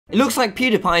It looks like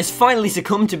PewDiePie has finally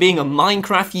succumbed to being a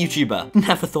Minecraft YouTuber.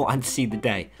 Never thought I'd see the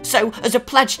day. So, as a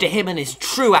pledge to him and his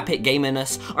true epic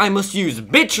gamerness, I must use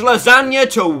bitch lasagna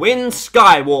to win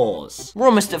Skywars. We're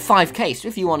almost at 5k, so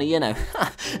if you want to, you know,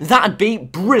 that'd be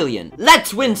brilliant.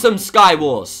 Let's win some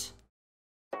Skywars.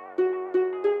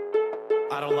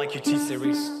 I don't like your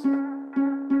T-Series.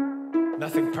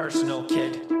 Nothing personal,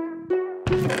 kid.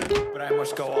 But I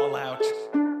must go all out.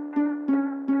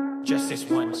 Just this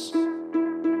once.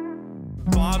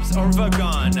 Bob's or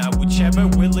Vagana, whichever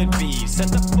will it be. Set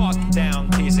the fuck down,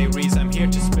 T-Series, I'm here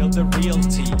to spill the real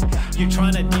tea. You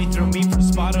tryna dethrone me from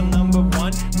spot on number 1,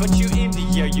 but you in the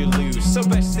year you lose, so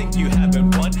best think you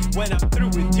haven't won. When I'm through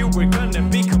with you, we're gonna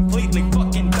be completely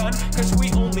fucking done, cause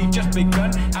we only just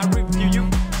begun. I review you,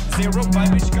 0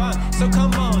 vibe gone. So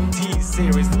come on,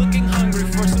 T-Series, looking hungry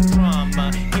for some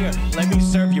drama. Here, let me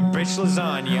serve you bitch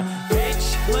lasagna.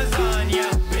 Bitch lasagna,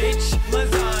 bitch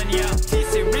lasagna.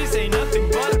 T-Series ain't nothing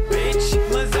but a bitch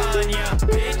lasagna.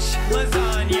 Bitch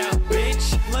lasagna,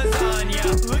 bitch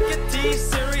lasagna. Look at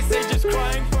T-Series, they just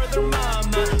crying for their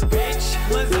mama. Bitch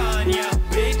lasagna,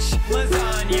 bitch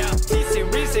lasagna.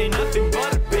 T-Series ain't nothing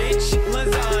but a bitch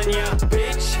lasagna.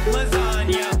 Bitch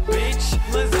lasagna, bitch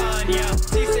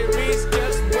lasagna. T-Series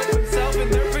just put himself in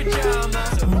their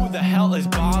pajamas. So who the hell is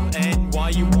Bob and why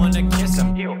you wanna kiss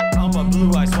him? Ew. I'm a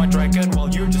blue-eyed white dragon while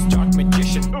you're just dark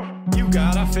magician. You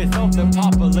got a fifth of the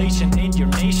population in your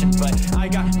nation, but I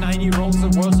got 9 year olds the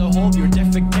world, so hold your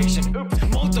defecation. Oops,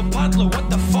 multipatlo, what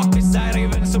the fuck is that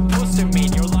even supposed to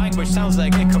mean? Your language sounds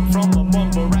like it come from a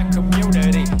mumble rap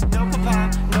community. No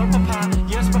papa,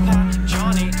 yes papa,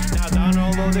 Johnny. Now down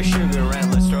all of the sugar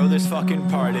and let's throw this fucking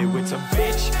party with some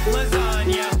bitch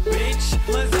lasagna, bitch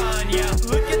lasagna.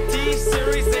 Look at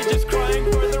T-Series, they just crying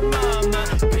for their mama.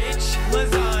 Bitch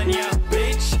lasagna,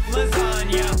 bitch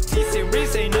lasagna.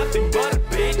 T-Series ain't nothing but a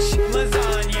bitch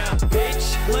lasagna.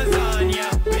 Bitch lasagna,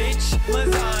 bitch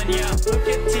lasagna. Look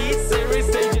at T-Series,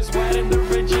 they just wet in their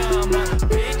pajama.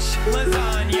 Bitch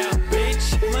lasagna,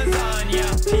 bitch lasagna.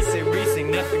 T-Series ain't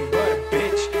nothing but a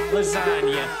bitch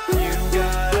lasagna. You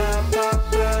got a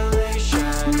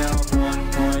population of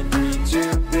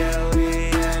 1.32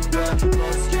 billion, but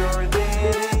most your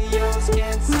videos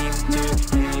can't seem to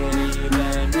hit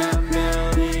even a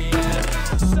million.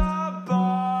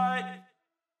 Support.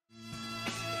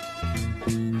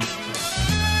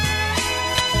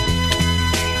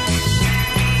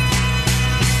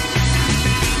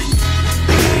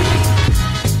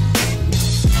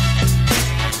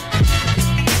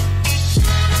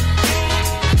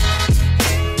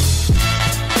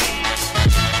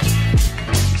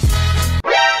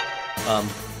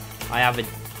 I have a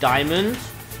diamond.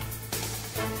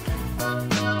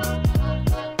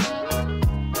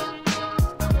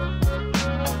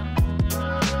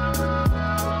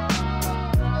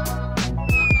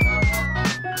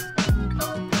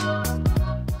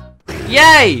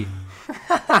 Yay!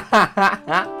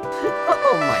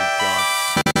 Oh my god.